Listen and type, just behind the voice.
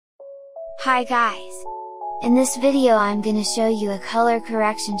Hi guys! In this video I'm gonna show you a color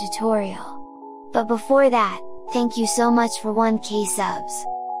correction tutorial. But before that, thank you so much for 1K subs!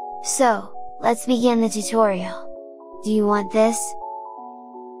 So, let's begin the tutorial! Do you want this?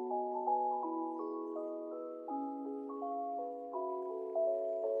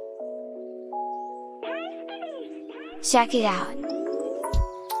 Check it out!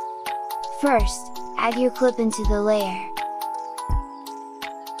 First, add your clip into the layer.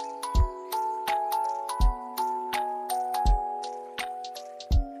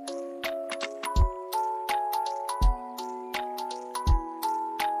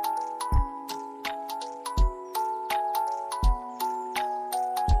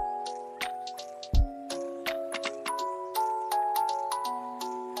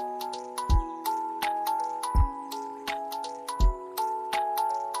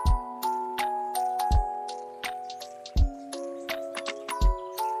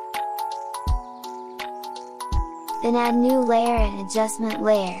 Then add new layer and adjustment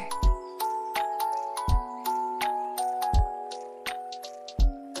layer.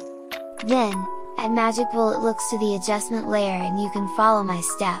 Then, add magic bullet looks to the adjustment layer and you can follow my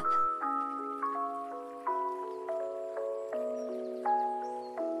step.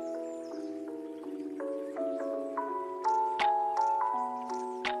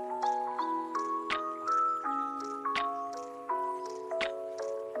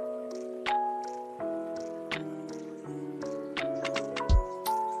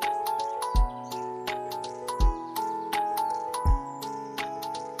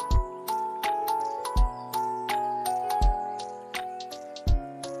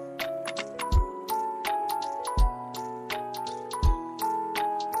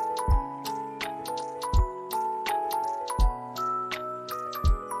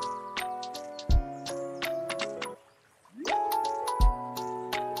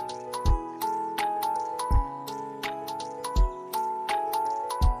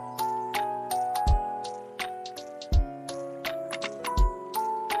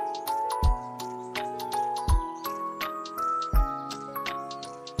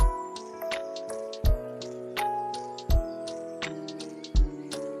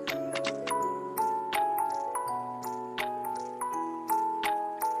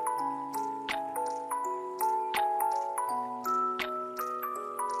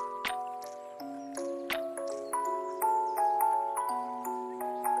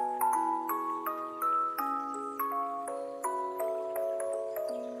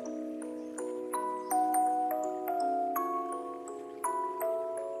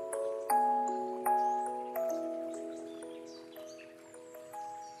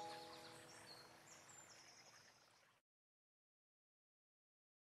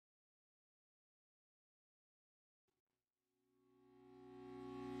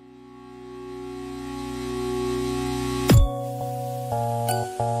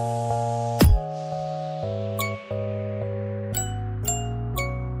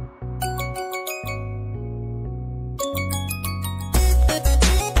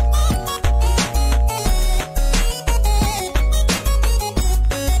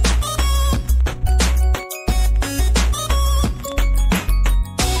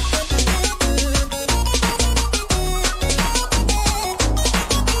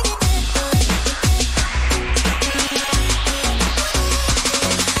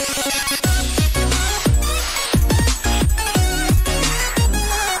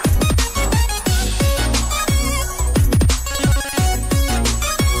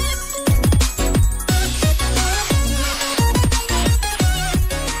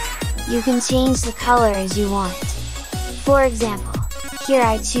 You can change the color as you want. For example, here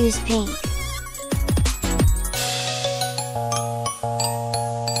I choose pink.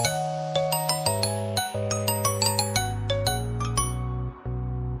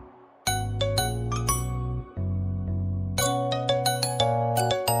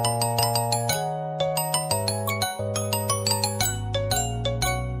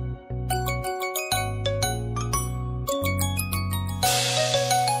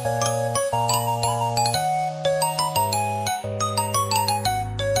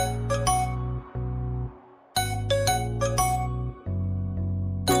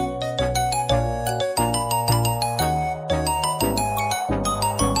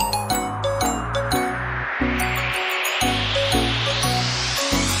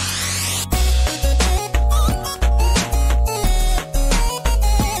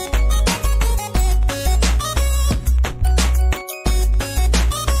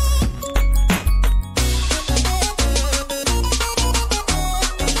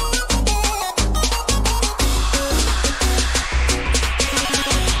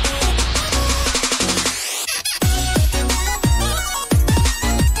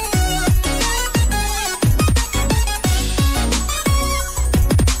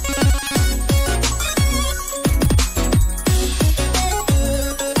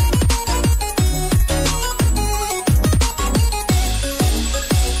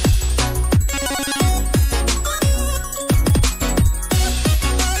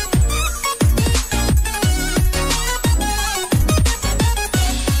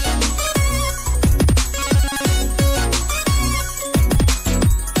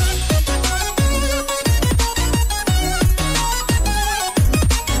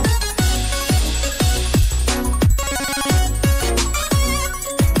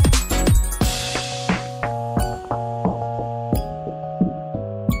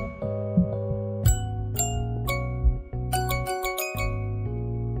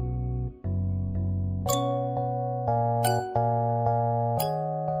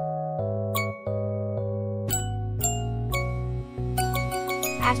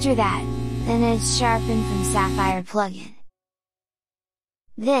 After that, then it's sharpen from Sapphire plugin.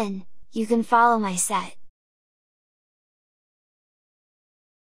 Then, you can follow my set.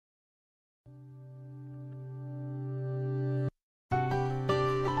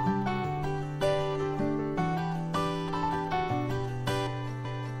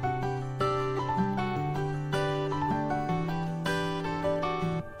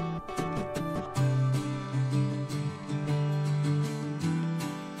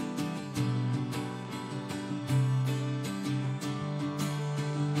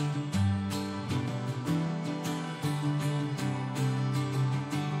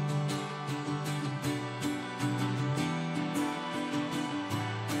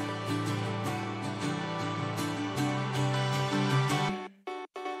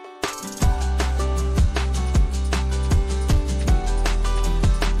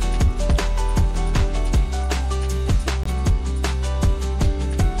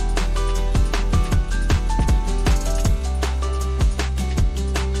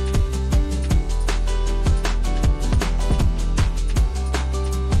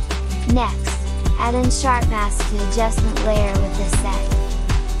 Next, add in sharp mask to adjustment layer with this set.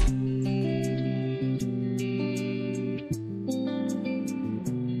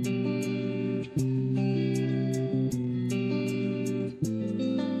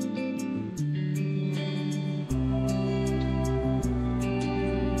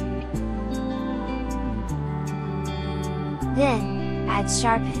 Then, add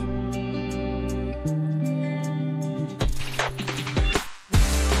sharpen.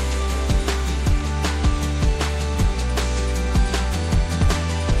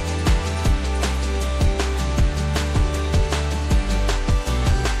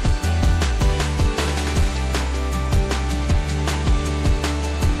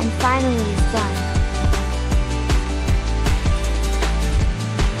 Finally is done.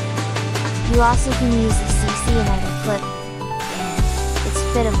 You also can use a CC and other clip, and it's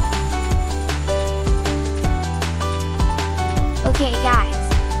fittable. Okay guys,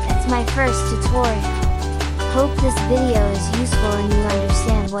 that's my first tutorial. Hope this video is useful and you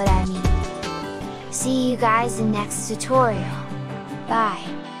understand what I mean. See you guys in next tutorial. Bye.